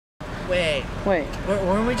Wait.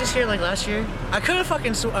 Weren't we just here like last year? I could have fucking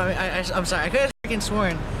I'm sorry. I could have fucking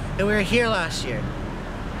sworn that we were here last year.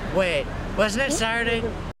 Wait, wasn't it Saturday?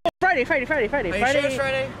 Friday. Are you sure it's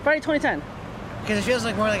Friday? Friday 2010. Because it feels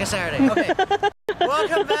like more like a Saturday. Okay.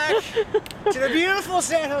 Welcome back to the beautiful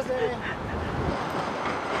San Jose.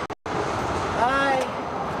 I,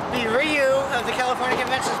 the Ryu of the California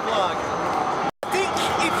Conventions blog. I think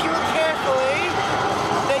if you look carefully,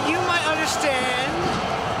 that you might understand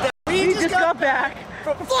that we just got back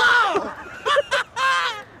from Flow!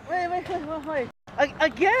 Wait.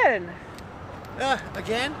 Again?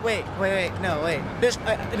 Again? Wait. No, wait.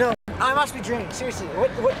 No, I must be dreaming. Seriously.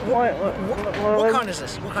 What con is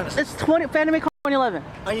this? What con is this? It's FanimeCon 2011.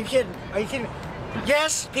 Are you kidding? Are you kidding me?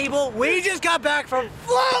 Yes, people, we just got back from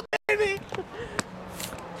Flow, baby!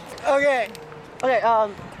 Okay.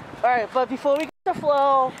 Alright, but before we get to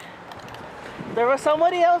Flow, there was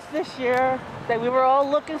somebody else this year that we were all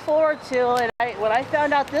looking forward to, and when I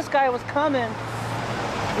found out this guy was coming,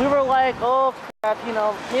 we were like, oh crap,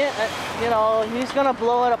 he's gonna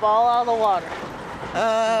blow it up all out of the water.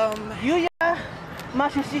 Yuya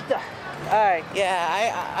Matsushita. Alright.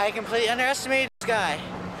 Yeah, I completely underestimated this guy.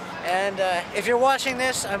 And if you're watching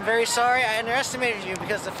this, I'm very sorry. I underestimated you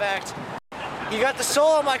because of the fact you got the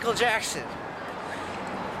soul of Michael Jackson.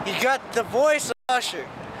 You got the voice of Usher.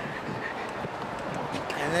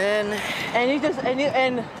 And then it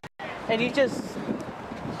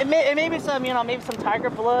may be some, maybe some Tiger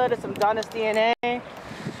Blood or some Adonis DNA.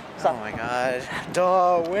 Oh my God.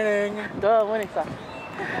 Duh, winning stuff.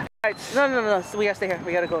 Alright, no. So we gotta stay here.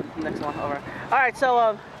 We gotta go to the next one over. Alright,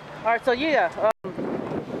 so yeah.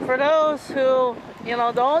 For those who, the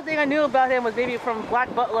only thing I knew about him was maybe from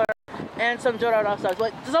Black Butler and some Joe Dart songs.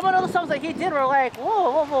 But some of the other songs that he did were like,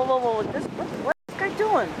 whoa, what's this guy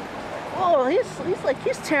doing? Whoa,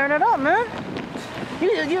 he's tearing it up, man.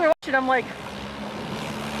 You were watching, I'm like,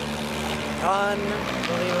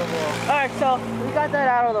 unbelievable. Alright, so we got that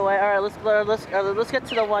out of the way. Alright, let's get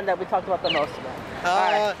to the one that we talked about the most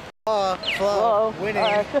about. Flow,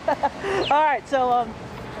 winning. Alright, so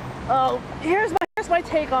here's my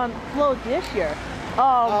take on Flow this year.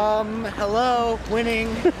 Hello,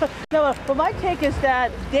 winning. No, but my take is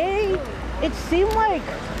that it seemed like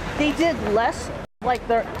they did less like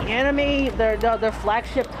their anime, their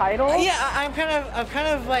flagship titles. Yeah, I'm kind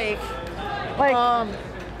of like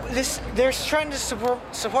they're trying to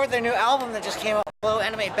support their new album that just came out, Flow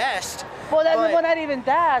Anime Best. Well, not even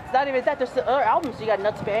that. There's the other albums. You got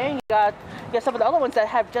Nuts Bang. You got some of the other ones that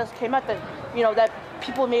have just came out that that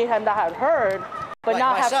people may have not have heard, but like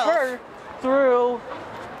now myself. have heard through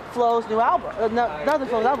Flow's new album. Not the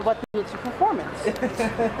Flow's album, but through its performance.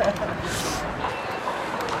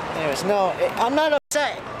 Anyways, I'm not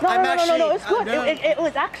upset. No, it's good. It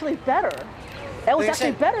was actually better. It was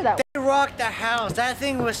actually better that way. They rocked the house. That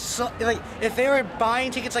thing was so, like, if they were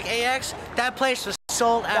buying tickets like AX, that place was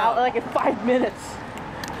sold out. Like in 5 minutes.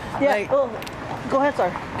 Yeah, go ahead,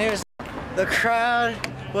 sir. The crowd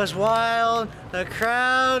was wild. The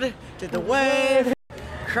crowd did the wave.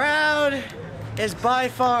 Crowd is by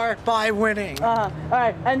far winning.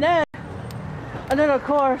 Alright, and then of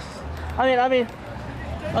course, okay,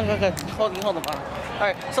 hold on.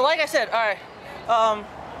 Alright, so like I said,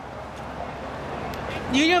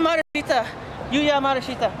 Yuya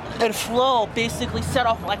Matsushita and Flow basically set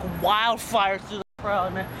off like wildfire through the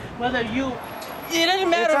crowd, man. It doesn't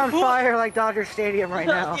matter. It's on fire like Dodger Stadium right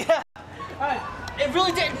now. Yeah. Alright, it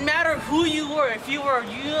really didn't matter who you were. If you were a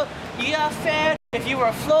Yuya fan, if you were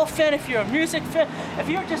a Flow fan, if you're a music fan, if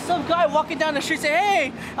you're just some guy walking down the street saying,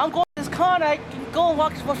 hey, I'm going to this con, I can go and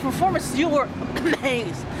watch performance, you were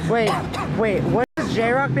amazed. Wait, what is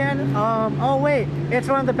J-Rock band? Oh wait, it's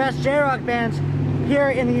one of the best J-Rock bands here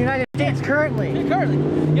in the United States currently. I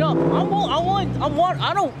don't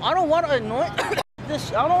want to annoy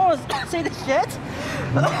this. I don't want to say this shit.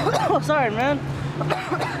 Oh, sorry, man.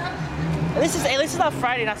 This is not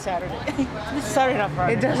Friday, not Saturday. This is Saturday, not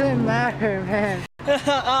Friday. It doesn't matter, man.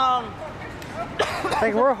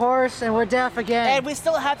 Like, we're hoarse and we're deaf again. And we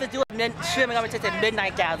still have to do a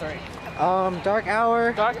midnight gathering. Dark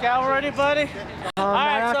hour. Dark hour, anybody?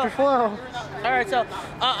 After Flow. Alright, so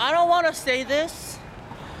I don't want to say this.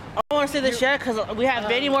 I don't want to say this yet because we have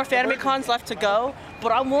many more FanimeCons left to go.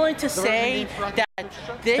 But I'm willing to say that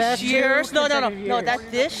this year's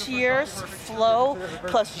this year's Flow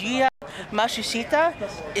plus Yuya Matsushita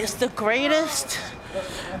is the greatest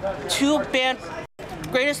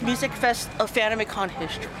greatest music fest of FanimeCon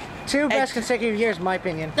history. Two best consecutive years, in my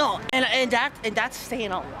opinion. No, and that's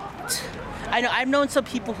saying a lot. I know I've known some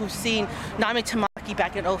people who've seen Nami Tamaki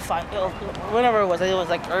back in 05, whatever it was. I think it was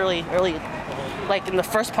like early like in the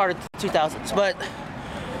first part of the 2000s, but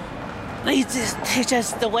it's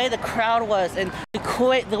just the way the crowd was and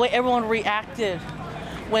the way everyone reacted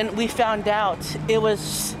when we found out, it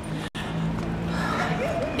was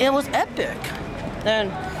epic.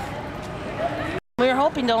 And we were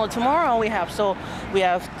hoping though tomorrow we have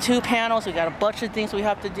 2 panels, we got a bunch of things we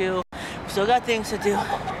have to do. We still got things to do.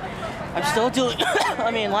 I'm still doing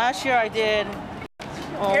I mean, last year I did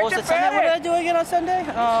what was it Sunday? What did I do again on Sunday?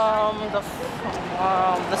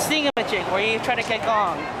 The thingamajig where you try to get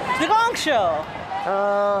gong. The gong show.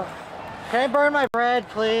 Can I burn my bread,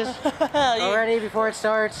 please? Already before it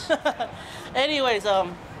starts. Anyways,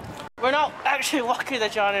 we're not actually walking the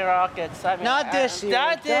Johnny Rockets. I mean, not this year.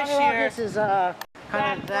 Not this Johnny year. Rockets is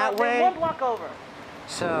kind of that way. 1 block over.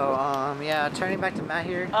 So yeah, turning back to Matt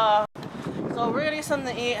here. So we're gonna get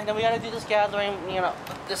something to eat, and then we gotta do this gathering. You know,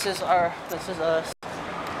 this is us,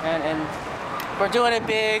 and we're doing it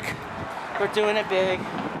big. We're doing it big.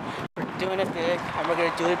 We're doing it big, and we're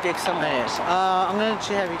gonna do it big some more. Nice. I'm gonna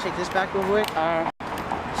have you take this back real quick.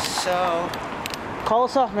 So. Call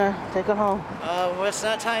us off, man. Take it home. Well, it's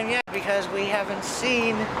not time yet because we haven't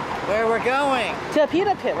seen where we're going. To the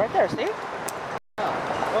pita pit, right there, Steve.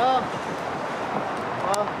 Well,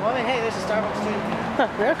 I mean, hey, there's a Starbucks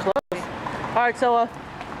too. They're close. All right, so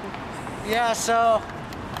yeah, so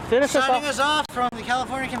finish signing us off from the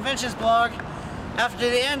California Conventions blog after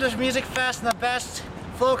the end of Music Fest and the best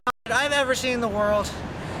flow concert I've ever seen in the world.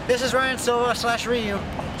 This is Ryan Silva / Ryu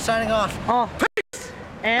signing off. Peace.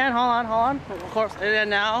 And hold on, of course. And then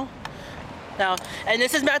now, and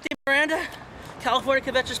this is Matthew Miranda, California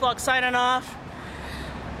Conventions blog signing off.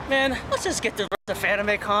 Man, let's just get the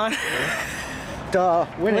FanimeCon.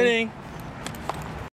 Winning.